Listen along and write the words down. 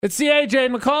It's the AJ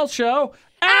and McCall show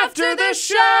after the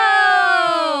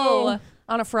show!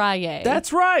 On a Friday.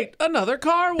 That's right. Another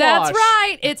car wash. That's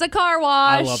right. It's a car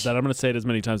wash. I love that. I'm going to say it as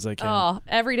many times as I can. Oh,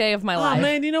 every day of my life. Oh,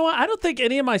 man, you know what? I don't think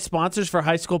any of my sponsors for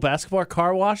high school basketball are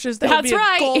car washes. That That's would be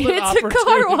right. a golden It's a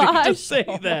opportunity car wash. to say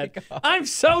that. I'm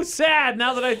so sad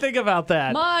now that I think about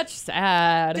that. Much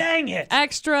sad. Dang it.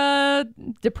 Extra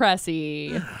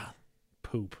depressy.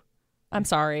 Poop. I'm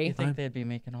sorry. You think they'd be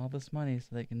making all this money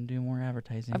so they can do more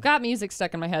advertising? I've got music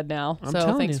stuck in my head now, I'm so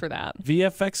telling thanks you. for that.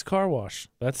 VFX car wash.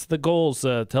 That's the goals.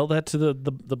 Tell that to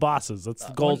the bosses. That's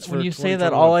the goals for when you say that,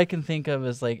 2021. all I can think of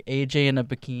is like AJ in a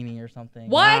bikini or something.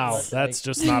 What? Wow, that's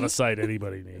just not a sight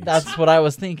anybody needs. That's what I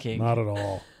was thinking. Not at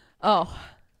all. Oh,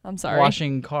 I'm sorry.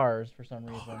 Washing cars for some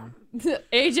reason.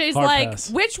 AJ's Hard like,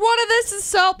 pass. which one of this is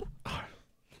soap?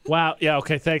 Wow. Yeah.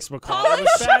 Okay. Thanks, McCall. It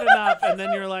was bad enough, and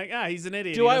then you're like, he's an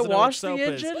idiot. Do He I doesn't know what wash the soap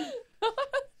is. engine?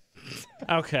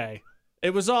 Okay. It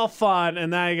was all fun,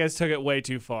 and now you guys took it way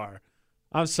too far.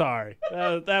 I'm sorry.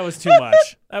 That was too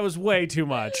much. That was way too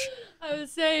much. I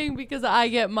was saying because I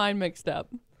get mine mixed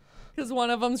up. Because one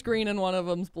of them's green and one of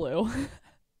them's blue.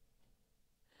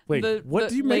 Wait, what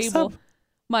do you mix up?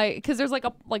 Because there's like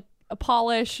a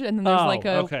polish and then there's like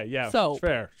a okay, yeah, soap.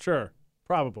 fair, sure,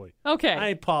 probably. Okay. I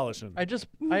ain't polishing.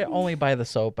 I only buy the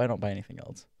soap. I don't buy anything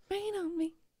else. Rain on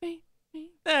me.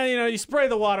 You spray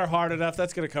the water hard enough,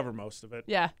 that's gonna cover most of it.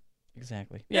 Yeah.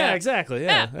 Exactly. Yeah, exactly.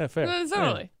 Yeah, fair.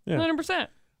 Totally. Yeah. 100%.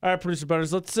 All right, Producer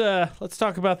Butterz, let's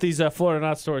talk about these Florida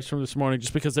Not stories from this morning,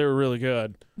 just because they were really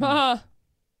good.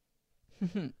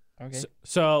 Okay.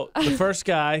 So the first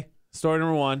guy, story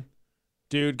number 1,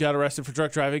 dude got arrested for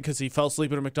drunk driving because he fell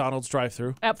asleep at a McDonald's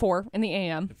drive-thru At 4 in the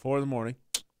a.m. at 4 in.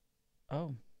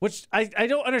 Oh. Which I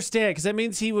don't understand, because that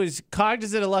means he was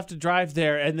cognizant enough to drive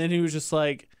there, and then he was just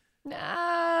like,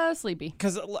 Sleepy.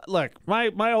 because look,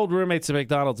 my old roommate's a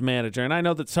McDonald's manager, and I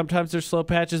know that sometimes there's slow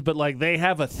patches, but like they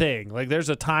have a thing, like there's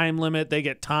a time limit. They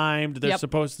get timed. They're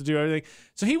supposed to do everything.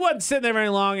 So he wasn't sitting there very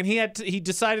long, and he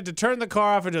decided to turn the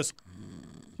car off and just.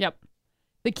 Yep.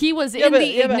 The key was in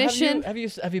the ignition. Have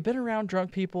you been around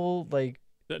drunk people like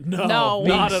No, No.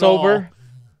 being not at sober? all.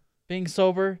 Being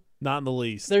sober? Not in the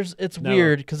least. It's Never.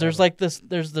 weird because there's like this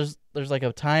there's like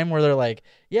a time where they're like,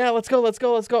 yeah, let's go,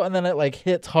 and then it like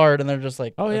hits hard and they're just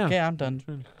like, Oh, yeah. okay, I'm done.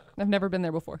 I've never been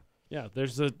there before. Yeah,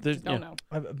 there's Don't yeah. know.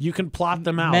 You can plot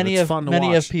them out. Many it's of fun to many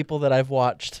watch. of people that I've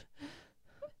watched.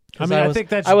 I mean, I think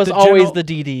that's I was the always general- the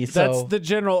DD. So That's the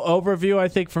general overview. I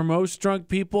think for most drunk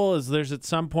people is there's at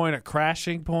some point a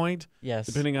crashing point, yes.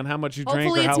 depending on how much you drink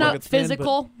Hopefully or how it's long not it's been, but-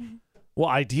 physical. well,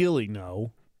 ideally,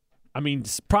 no. I mean,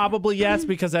 probably yes,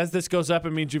 because as this goes up, it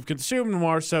means you've consumed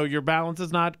more, so your balance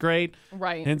is not great.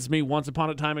 Right. Hence me once upon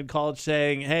a time in college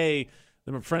saying, hey,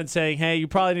 my friend saying, hey, you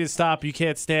probably need to stop, you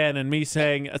can't stand, and me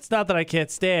saying, it's not that I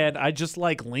can't stand, I just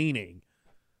like leaning.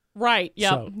 Right. Yep.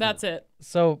 So, That's it.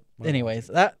 So, anyways,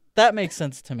 that makes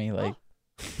sense to me. Like,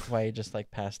 why he just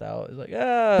like passed out. It's like,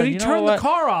 But he you know turned the what?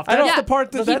 car off. I don't- That's the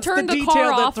part He that's the turned the detail car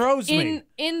that off throws me.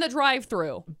 in the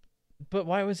drive-through But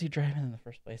why was he driving in the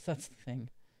first place? That's the thing.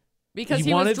 because He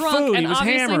he was wanted drunk food. He and was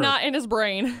obviously hammered. not in his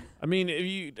brain. I mean,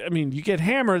 you get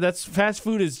hammered. That's fast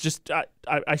food is just.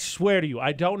 I swear to you,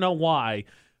 I don't know why.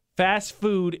 Fast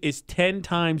food is 10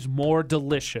 times more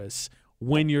delicious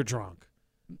when you're drunk.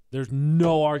 There's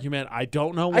no argument. I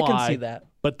don't know why. I can see that.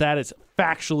 But that is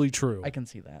factually true. I can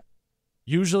see that.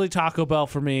 Usually Taco Bell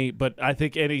for me, but I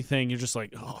think anything you're just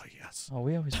like, oh yes. Oh,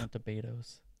 we always went to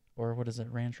Beto's. Or what is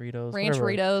it? Rancheritos?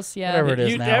 Rancheritos, yeah. Whatever it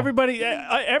is now. Everybody,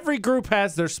 every group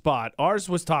has their spot. Ours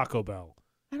was Taco Bell.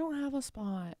 I don't have a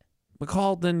spot.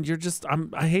 McCall, then you're just.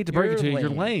 I hate to break it to you. You're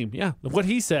lame. Yeah, what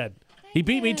he said. He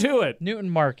beat me to it. Newton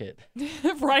Market.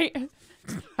 Right.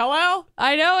 Hello?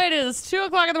 I know it is 2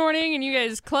 o'clock in the morning and you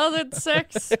guys close at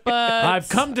 6, but I've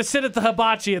come to sit at the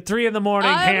hibachi at 3 in the morning,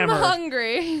 I'm hammered.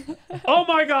 hungry. Oh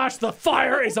my gosh, the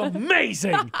fire is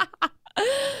amazing.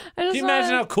 Can you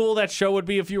imagine how cool that show would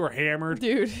be if you were hammered?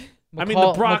 Dude. I mean,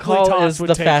 the broccoli McCall toss is would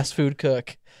the take. fast food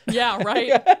cook. Yeah, right.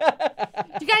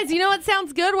 You guys, you know what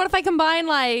sounds good? What if I combine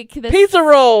like this Pizza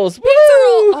rolls. pizza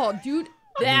roll? Woo! Oh, dude,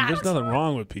 I mean, that. there's nothing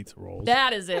wrong with pizza rolls.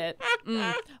 That is it.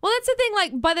 Well, that's the thing.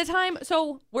 Like, by the time,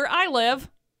 so where I live,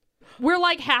 we're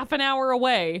like half an hour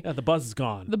away. Yeah, the buzz is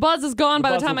gone. The buzz is gone The by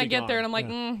the buzz time will I be get gone, there, and I'm like,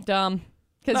 yeah. dumb.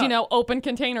 Because, No. you know, open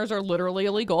containers are literally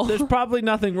illegal. There's probably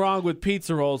nothing wrong with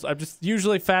pizza rolls. I'm just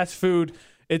usually fast food.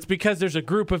 It's because there's a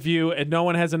group of you and no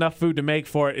one has enough food to make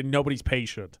for it and nobody's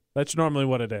patient. That's normally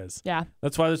what it is. Yeah.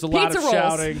 That's why there's a lot of Pizza rolls.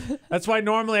 shouting. That's why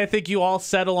normally I think you all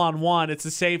settle on one. It's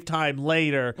to save time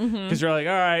later because you're like,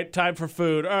 all right, time for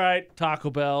food. All right, Taco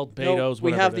Bell, Beto's,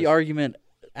 we whatever have it the is. argument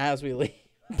as we leave.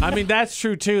 I mean, that's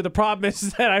true, too. The problem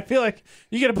is that I feel like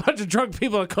you get a bunch of drunk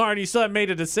people in a car and you still haven't made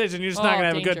a decision. You're just not going to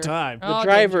have a good time. The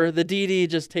driver, the DD,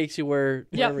 just takes you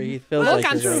wherever he feels Look,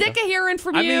 like. I'm sick of hearing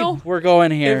from you. mean, we're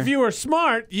going here. If you were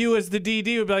smart, you as the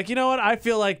DD would be like, you know what? I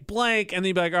feel like blank. And then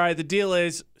you'd be like, all right, the deal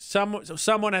is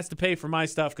someone has to pay for my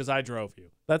stuff because I drove you.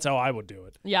 That's how I would do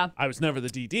it. Yeah. I was never the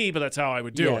DD, but that's how I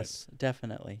would do it. Yes,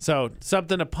 definitely. So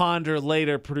something to ponder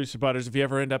later, Producer Butterz, if you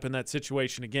ever end up in that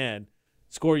situation again.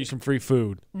 Score you some free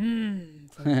food.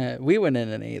 We went in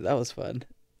and ate. That was fun.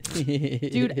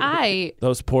 Dude, I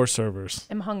Those poor servers.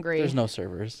 am hungry. There's no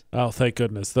servers. Oh, thank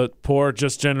goodness. The poor,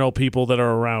 just general people that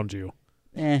are around you.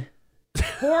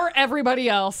 For everybody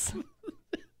else.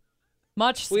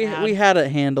 Much sad. We had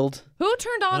it handled. Who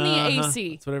turned on the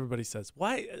AC? That's what everybody says.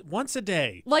 Why? Once a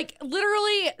day. Like,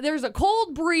 literally, there's a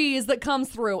cold breeze that comes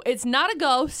through. It's not a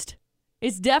ghost.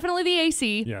 It's definitely the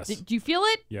AC. Yes. Do you feel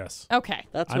it? Yes. Okay.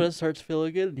 That's when it starts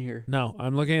feeling good in here. No,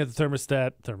 I'm looking at the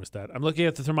thermostat. I'm looking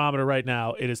at the thermometer right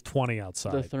now. It is 20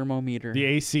 outside. The thermometer. The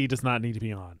AC does not need to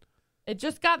be on. It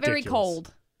just got very Ridiculous.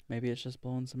 cold. Maybe it's just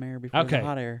blowing some air before the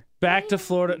hot air. Back to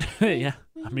Florida. Yeah.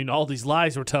 I mean, all these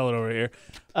lies we're telling over here.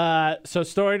 That was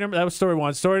story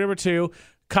one. Story number two,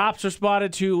 cops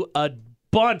responded to a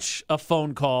bunch of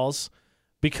phone calls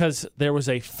because there was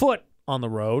a foot on the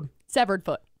road. Severed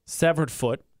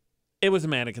foot. It was a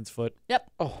mannequin's foot. Yep.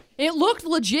 Oh. It looked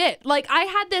legit. Like, I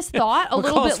had this thought a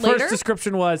little McCall's bit later. first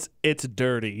description was, it's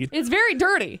dirty. It's very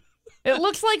dirty. It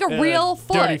looks like a real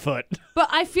foot. Dirty foot. But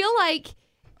I feel like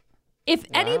if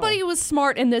anybody was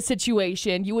smart in this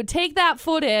situation, you would take that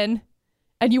foot in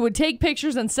and you would take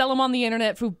pictures and sell them on the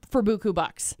internet for buku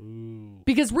bucks. Ooh.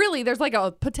 Because really, there's like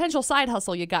a potential side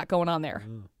hustle you got going on there.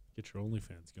 Get your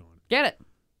OnlyFans going. Get it?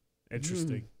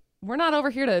 Interesting. We're not over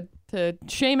here to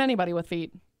shame anybody with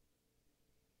feet.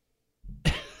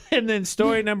 And then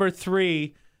story number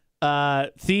three,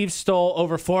 thieves stole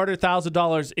over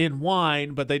 $400,000 in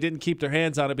wine, but they didn't keep their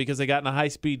hands on it because they got in a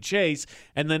high-speed chase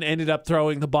and then ended up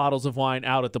throwing the bottles of wine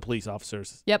out at the police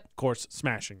officers. Yep. Of course,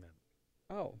 smashing them.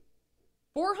 Oh.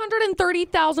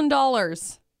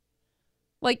 $430,000.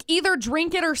 Like, either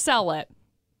drink it or sell it.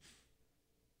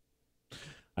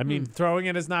 I mean, throwing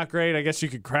it is not great. I guess you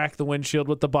could crack the windshield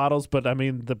with the bottles, but I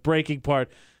mean, the breaking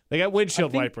part, they got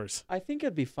windshield wipers. I think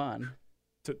it'd be fun.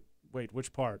 Wait,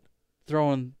 which part?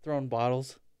 Throwing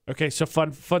bottles. Okay, so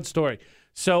fun story.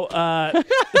 So,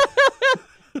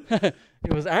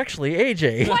 It was actually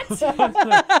AJ. What?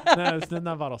 no, it's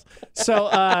not bottles. So,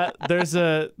 there's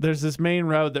this main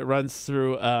road that runs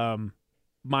through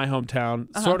my hometown,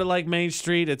 sort of like Main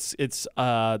Street. It's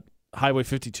Highway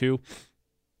 52,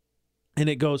 and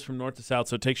it goes from north to south,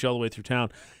 so it takes you all the way through town.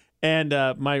 And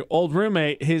my old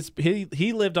roommate,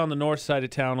 he lived on the north side of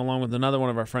town along with another one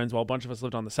of our friends, while a bunch of us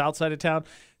lived on the south side of town.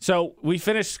 So we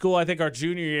finished school, I think, our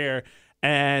junior year,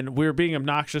 and we were being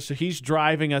obnoxious. So he's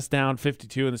driving us down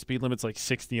 52, and the speed limit's like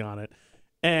 60 on it.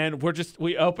 And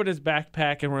we open his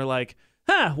backpack, and we're like,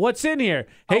 what's in here?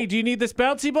 Hey, do you need this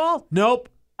bouncy ball? Nope.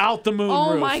 Out the moon roof.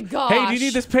 Oh, my gosh. Hey, do you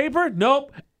need this paper?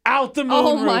 Nope. Out the moon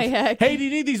Oh, roof. my heck. Hey, do you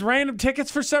need these random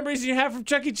tickets for some reason you have from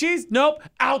Chuck E. Cheese? Nope.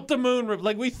 Out the moon roof.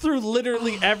 Like, we threw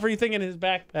literally everything in his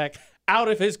backpack out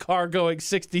of his car going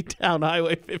 60 down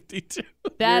Highway 52.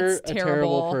 That's You're a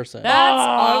terrible person. That's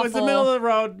awful. It was the middle of the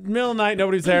road, middle of the night.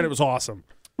 Nobody's there, and it was awesome.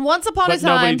 Once upon a But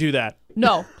time. nobody do that.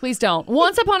 No, please don't.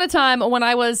 Once upon a time when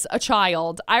I was a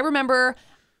child, I remember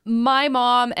my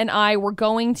mom and I were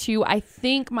going to, I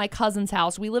think, my cousin's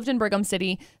house. We lived in Brigham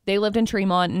City. They lived in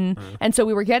Tremont. And so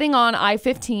we were getting on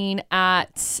I-15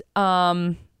 at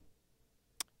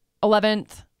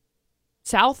 11th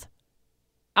South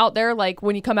out there, like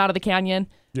when you come out of the canyon.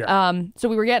 Yeah. So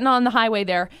we were getting on the highway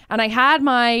there, and I had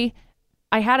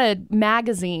a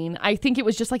magazine. I think it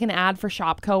was just like an ad for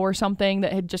Shopko or something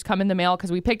that had just come in the mail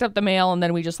because we picked up the mail and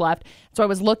then we just left. So I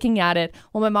was looking at it.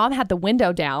 Well, my mom had the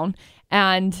window down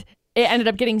and it ended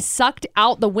up getting sucked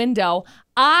out the window.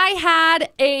 I had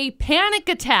a panic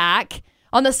attack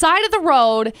on the side of the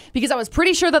road because I was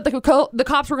pretty sure that the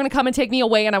cops were going to come and take me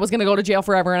away and I was going to go to jail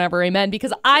forever and ever. Amen.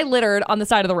 Because I littered on the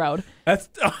side of the road. That's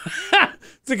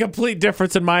it's a complete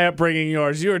difference in my upbringing and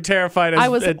yours. You were terrified I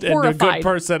was and a horrified. good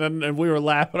person, and we were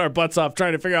laughing our butts off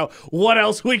trying to figure out what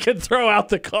else we could throw out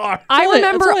the car. I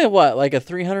remember It's only what, like a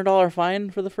 $300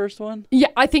 fine for the first one? Yeah,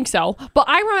 I think so. But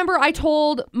I remember I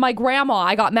told my grandma,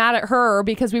 I got mad at her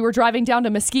because we were driving down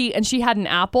to Mesquite and she had an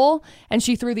apple and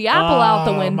she threw the apple out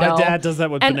the window. My dad does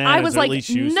that with and bananas. I was or like, at least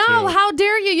used no, to. how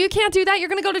dare you? You can't do that. You're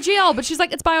going to go to jail. But she's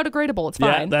like, it's biodegradable. It's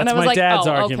Yeah, fine. that's and I was my like, dad's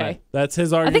oh, argument. okay. That's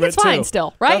his I argument think it's fine too.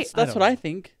 still, right? That's what I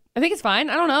think. I think it's fine.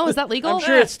 I don't know. Is that legal? I'm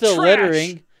sure it's still Trash.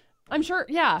 littering. I'm sure.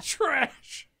 Yeah.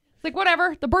 Trash. It's like,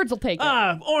 whatever. The birds will take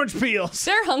it. Orange peels.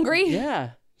 They're hungry.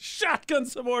 Yeah. Shotgun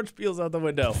some orange peels out the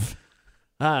window.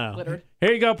 I don't know. Glittered.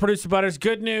 Here you go, Producer Butterz.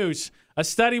 Good news. A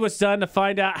study was done to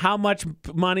find out how much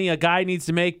money a guy needs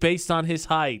to make based on his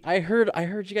height. I heard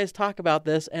you guys talk about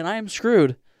this, and I am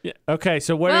screwed. Yeah. Okay,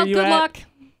 so where Well, are you good at? luck.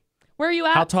 Where are you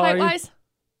at, How tall are you? height-wise?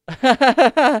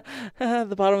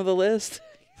 The bottom of the list.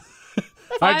 All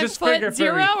right, just 5'0" figure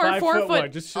for me. or 5'1".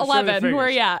 4'11"? Just show me the 11. Where are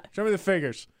figures. you at? Show me the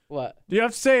figures. What? You don't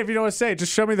have to say it if you don't want to say it.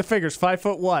 Just show me the figures. 5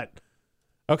 foot what?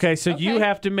 Okay, so you Okay.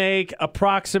 have to make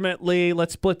approximately,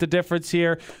 let's split the difference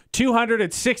here,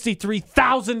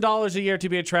 $263,000 a year to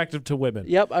be attractive to women.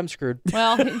 Yep, I'm screwed.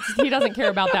 Well, he doesn't care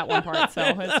about that one part, so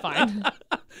it's fine.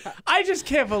 I just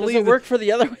can't Does believe it work for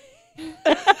the other way?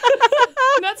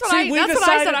 That's what I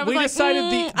said. I was we like, decided I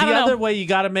the don't know. other way you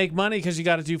got to make money because you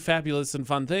got to do fabulous and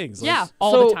fun things. Yeah, Like,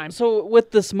 all the time. So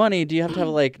with this money, do you have to have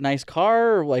like nice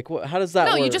car or like how does that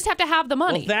No, work? you just have to have the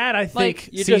money. Well, that I think.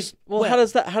 You see, just how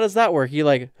does that work? You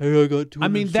like, hey, I got I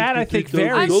mean, that I think $263,000.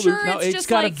 varies. I'm sure no, it's it's just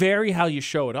got to like- vary how you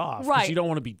show it off. 'Cause Right. You don't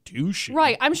want to be douchey.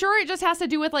 Right. I'm sure it just has to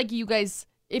do with like you guys,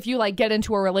 if you like get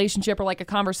into a relationship or like a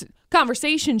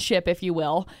conversationship, if you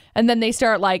will, and then they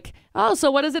start like, oh, so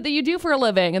what is it that you do for a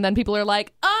living? And then people are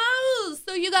like, oh,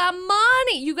 so you got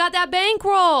money, you got that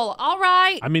bankroll. All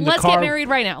right, I mean, let's the car, get married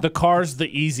right now. The car's the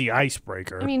easy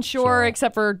icebreaker. I mean, sure, so.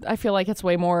 except for I feel like it's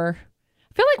way more.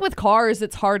 I feel like with cars,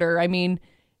 it's harder. I mean,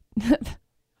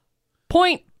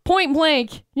 point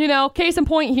blank, case in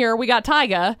point here, we got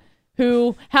Tyga,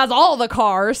 who has all the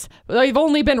cars. They've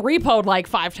only been repoed like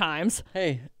 5 times.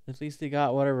 Hey, at least he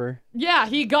got whatever. Yeah,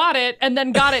 he got it and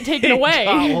then got it taken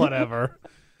away. Whatever.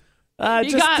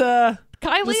 You got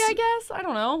Kylie, I guess? I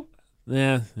don't know.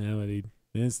 Yeah, but he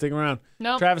didn't stick around.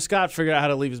 Nope. Travis Scott figured out how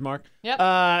to leave his mark.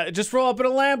 Yep. Just roll up in a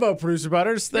Lambo, Producer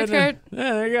Butterz. Skirt, Then, skirt.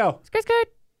 yeah, there you go. Skirt.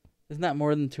 Isn't that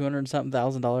more than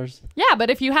 $200,000? Yeah, but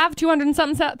if you have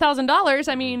 $200,000,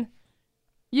 I mean,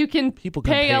 you can People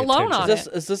can pay pay a loan attention. on Is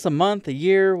it. this a month, a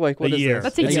year? Like what A is year.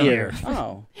 this? That's a It's year.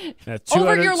 Oh, Yeah,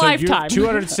 Over your lifetime.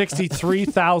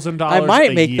 $263,000 I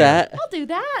might a make year. that. I'll do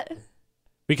that.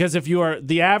 Because if you are,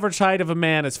 the average height of a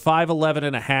man is 5'11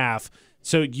 and a half.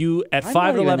 So you at I'm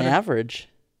not 5'11 even average.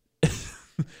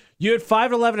 you at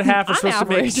 5'11 and a half are I'm supposed to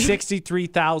make average.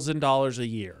 $63,000 a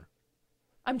year.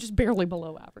 I'm just barely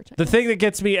below average. The thing that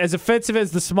gets me, as offensive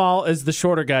as the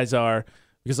shorter guys are,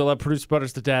 because I love Producer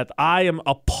Butterz to death, I am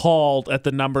appalled at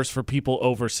the numbers for people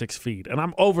over 6 feet. And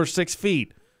I'm over 6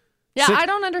 feet. Yeah, Six- I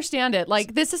don't understand it.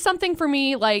 Like, this is something for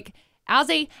me, like, as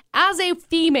a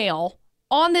female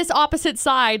on this opposite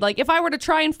side, like, if I were to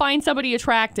try and find somebody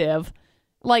attractive,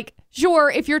 like, sure,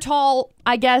 if you're tall,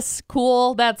 I guess,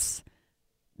 cool, that's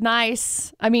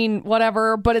nice. I mean,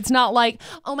 whatever. But it's not like,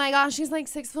 oh my gosh, she's like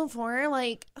 6'4",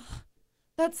 like, ugh,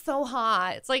 that's so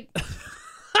hot. It's like,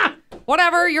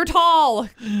 whatever, you're tall,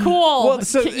 cool. Well,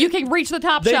 so you can reach the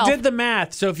top They shelf. did the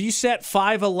math. So if you set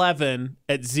 5'11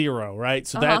 at 0, right?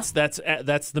 So that's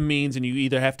the means, and you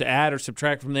either have to add or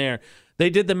subtract from there. They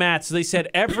did the math. So they said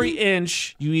every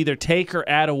inch you either take or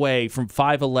add away from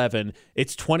 5'11,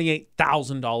 it's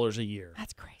 $28,000 a year.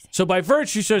 That's crazy. So by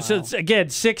virtue, so it's, again,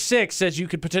 6'6" says you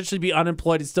could potentially be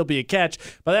unemployed and still be a catch.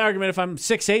 By the argument, if I'm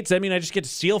 6'8", does that mean I just get to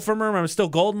steal from her and I'm still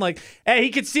golden? Like, hey, he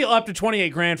could steal up to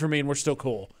 $28,000 from me and we're still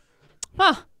cool.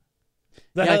 Huh.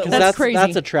 Yeah, because That's crazy.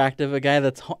 That's attractive. A guy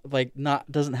that's like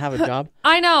doesn't have a job.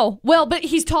 I know. Well, but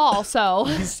he's tall, so.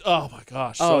 Oh my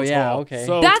gosh. Oh, So yeah, tall. okay.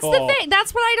 So That's tall. the thing.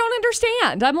 That's what I don't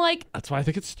understand. I'm like, That's why I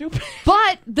think it's stupid.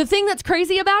 but the thing that's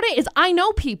crazy about it is I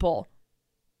know people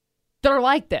that are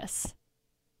like this.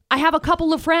 I have a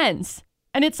couple of friends,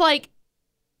 and it's like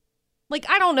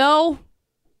I don't know,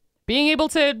 being able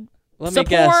to Let support.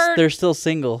 me guess, they're still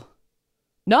single.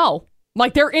 No,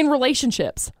 like they're in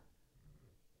relationships,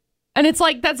 and it's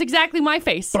like that's exactly my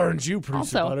face. Burns you,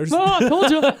 Producer Also, Butterz. oh, I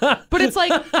told you. But it's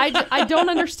like I don't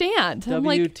understand. I'm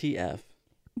like, WTF?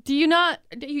 do you not?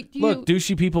 Do you, Look,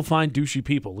 douchey people find douchey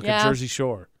people. Look at Yeah. Jersey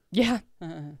Shore. yeah.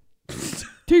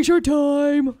 T-shirt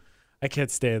time. I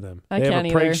can't stand them. I They have can't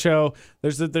a prank either. show.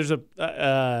 There's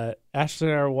a Ashley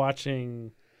and I are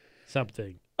watching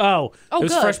something. Oh, it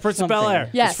was good. Fresh Prince of Bel Air.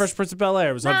 Something. Yes. It was Fresh Prince of Bel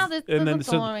Air. It was Now on, this and then is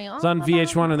so, going it's on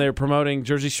VH1, and they were promoting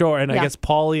Jersey Shore. And I Yeah. guess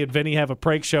Paulie and Vinny have a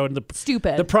prank show, and the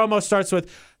Stupid. promo starts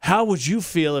with, "How would you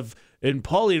feel if?" And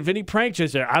Paulie and Vinny pranked you.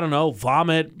 I don't know,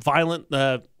 vomit, violent.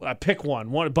 Pick one,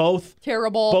 both.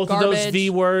 Terrible. Both garbage. of those V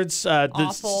words. The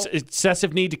Awful.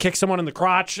 excessive need to kick someone in the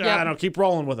crotch. Yep. I don't know. Keep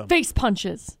rolling with them. Face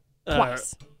punches.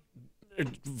 Twice.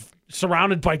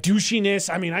 Surrounded by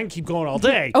douchiness. I mean, I can keep going all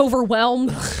day.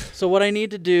 Overwhelmed. So what I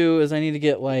need to do is I need to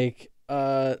get like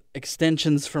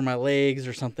extensions for my legs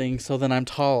or something, so then I'm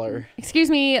taller. Excuse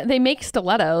me, they make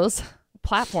stilettos,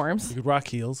 platforms. You could rock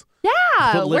heels. Yeah,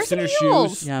 Put wear lifts some in your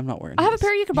heels. shoes. Yeah, I'm not wearing. I have a these.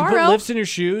 pair you can You put borrow. lifts in your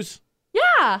shoes.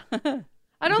 Yeah.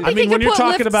 I don't I think mean, you when can you're put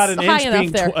talking lifts about an high inch enough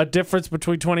being there. a difference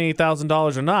between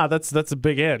 $28,000 or not, that's a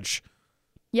big inch.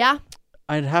 Yeah.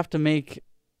 I'd have to make.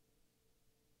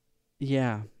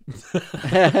 Yeah.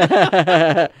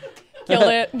 Kill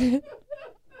it.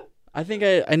 I think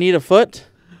I need a foot.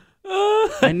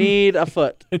 I need a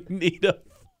foot. Need a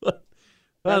foot.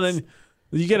 Well, then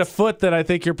you get a foot that I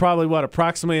think you're probably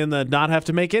approximately in the not have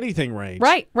to make anything range.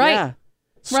 Right. Yeah.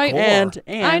 Right. Score. And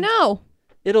I know.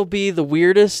 it'll be the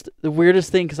weirdest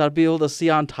thing because I'll be able to see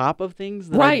on top of things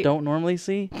that I Right. don't normally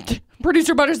see.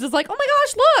 Producer Butterz is like, oh my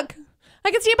gosh, look.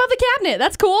 I can see above the cabinet.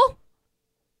 That's cool.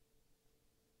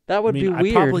 That would I mean, be I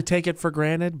weird. probably take it for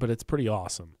granted, but it's pretty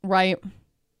awesome. Right.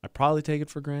 I probably take it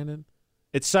for granted.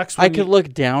 It sucks when I could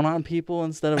look down on people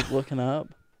instead of looking up.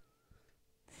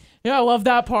 Yeah, I love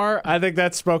that part. I think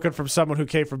that's spoken from someone who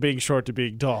came from being short to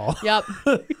being tall. Yep.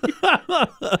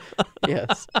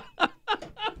 Yes.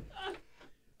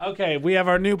 Okay, we have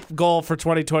our new goal for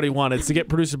 2021. It's to get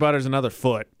Producer Butterz another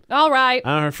foot. All right. I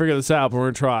don't know how to figure this out, but we're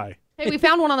going to try. Hey, we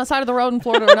found one on the side of the road in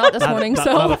Florida or not this morning, not,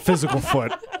 so. not a physical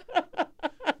foot.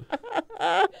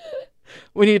 I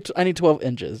need 12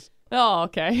 inches. Oh,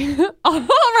 okay. All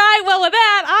right. Well, with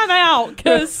that, I'm out.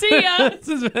 'Cause see ya. This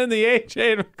has been the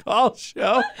AJ and McCall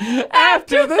Show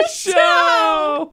after the show.